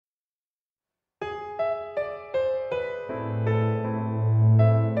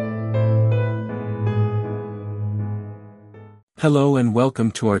Hello and welcome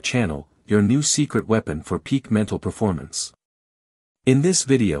to our channel, your new secret weapon for peak mental performance. In this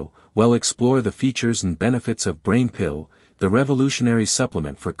video, we'll explore the features and benefits of BrainPill, the revolutionary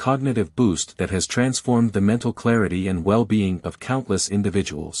supplement for cognitive boost that has transformed the mental clarity and well-being of countless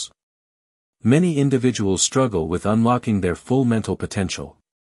individuals. Many individuals struggle with unlocking their full mental potential.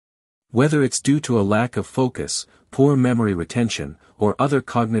 Whether it's due to a lack of focus, poor memory retention, or other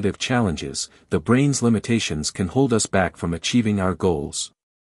cognitive challenges, the brain's limitations can hold us back from achieving our goals.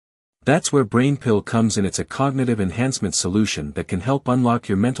 That's where BrainPill comes in. It's a cognitive enhancement solution that can help unlock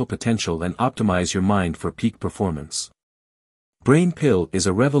your mental potential and optimize your mind for peak performance. BrainPill is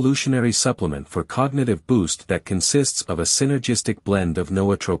a revolutionary supplement for cognitive boost that consists of a synergistic blend of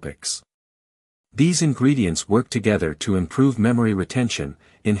nootropics. These ingredients work together to improve memory retention,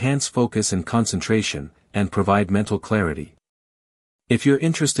 enhance focus and concentration, and provide mental clarity. If you're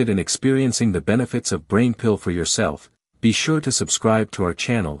interested in experiencing the benefits of BrainPill for yourself, be sure to subscribe to our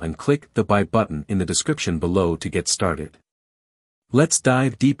channel and click the buy button in the description below to get started. Let's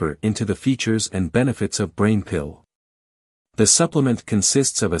dive deeper into the features and benefits of BrainPill. The supplement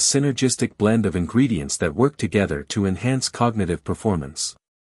consists of a synergistic blend of ingredients that work together to enhance cognitive performance.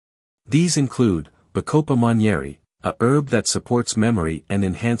 These include Bacopa monnieri, a herb that supports memory and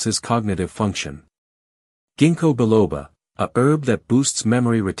enhances cognitive function. Ginkgo biloba, a herb that boosts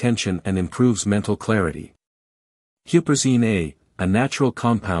memory retention and improves mental clarity. Huperzine A, a natural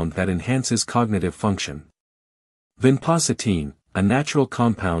compound that enhances cognitive function. Vinpocetine, a natural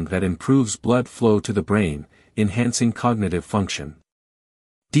compound that improves blood flow to the brain, enhancing cognitive function.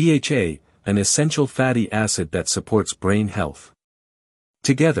 DHA, an essential fatty acid that supports brain health.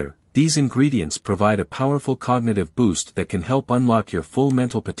 Together, these ingredients provide a powerful cognitive boost that can help unlock your full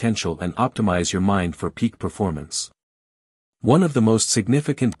mental potential and optimize your mind for peak performance. One of the most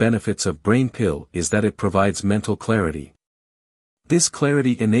significant benefits of BrainPill is that it provides mental clarity. This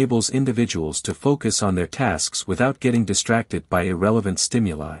clarity enables individuals to focus on their tasks without getting distracted by irrelevant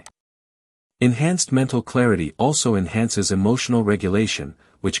stimuli. Enhanced mental clarity also enhances emotional regulation,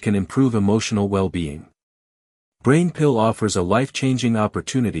 which can improve emotional well-being. BrainPill offers a life-changing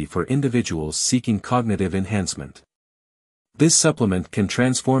opportunity for individuals seeking cognitive enhancement. This supplement can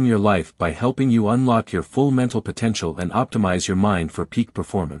transform your life by helping you unlock your full mental potential and optimize your mind for peak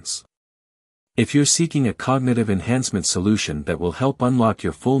performance. If you're seeking a cognitive enhancement solution that will help unlock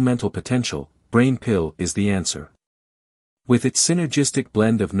your full mental potential, BrainPill is the answer. With its synergistic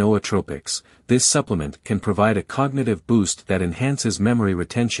blend of nootropics, this supplement can provide a cognitive boost that enhances memory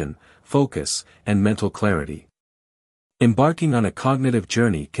retention, focus, and mental clarity. Embarking on a cognitive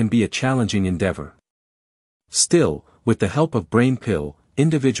journey can be a challenging endeavor. Still, with the help of BrainPill,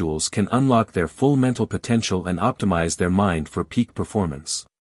 individuals can unlock their full mental potential and optimize their mind for peak performance.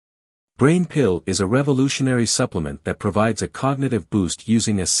 BrainPill is a revolutionary supplement that provides a cognitive boost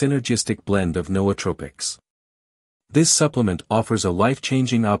using a synergistic blend of nootropics. This supplement offers a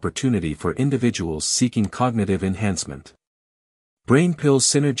life-changing opportunity for individuals seeking cognitive enhancement. BrainPill's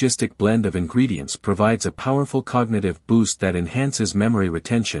synergistic blend of ingredients provides a powerful cognitive boost that enhances memory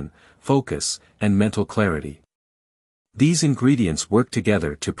retention, focus, and mental clarity. These ingredients work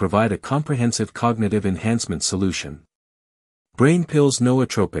together to provide a comprehensive cognitive enhancement solution. BrainPill's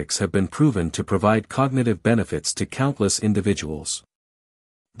nootropics have been proven to provide cognitive benefits to countless individuals.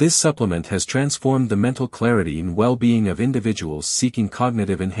 This supplement has transformed the mental clarity and well-being of individuals seeking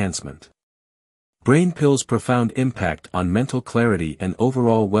cognitive enhancement. BrainPill's profound impact on mental clarity and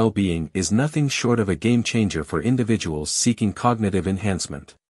overall well-being is nothing short of a game-changer for individuals seeking cognitive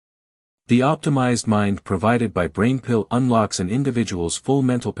enhancement. The optimized mind provided by BrainPill unlocks an individual's full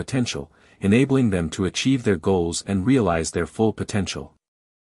mental potential, enabling them to achieve their goals and realize their full potential.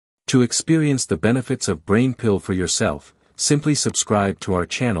 To experience the benefits of BrainPill for yourself, simply subscribe to our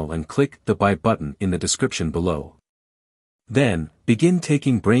channel and click the buy button in the description below. Then, begin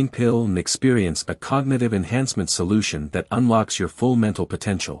taking BrainPill and experience a cognitive enhancement solution that unlocks your full mental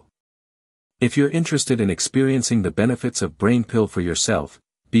potential. If you're interested in experiencing the benefits of BrainPill for yourself,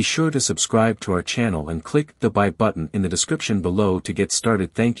 be sure to subscribe to our channel and click the buy button in the description below to get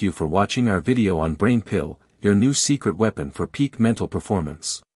started. Thank you for watching our video on BrainPill, your new secret weapon for peak mental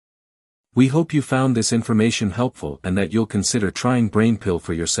performance. We hope you found this information helpful and that you'll consider trying BrainPill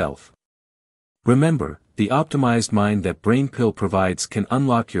for yourself. Remember, the optimized mind that BrainPill provides can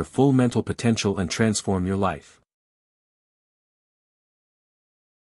unlock your full mental potential and transform your life.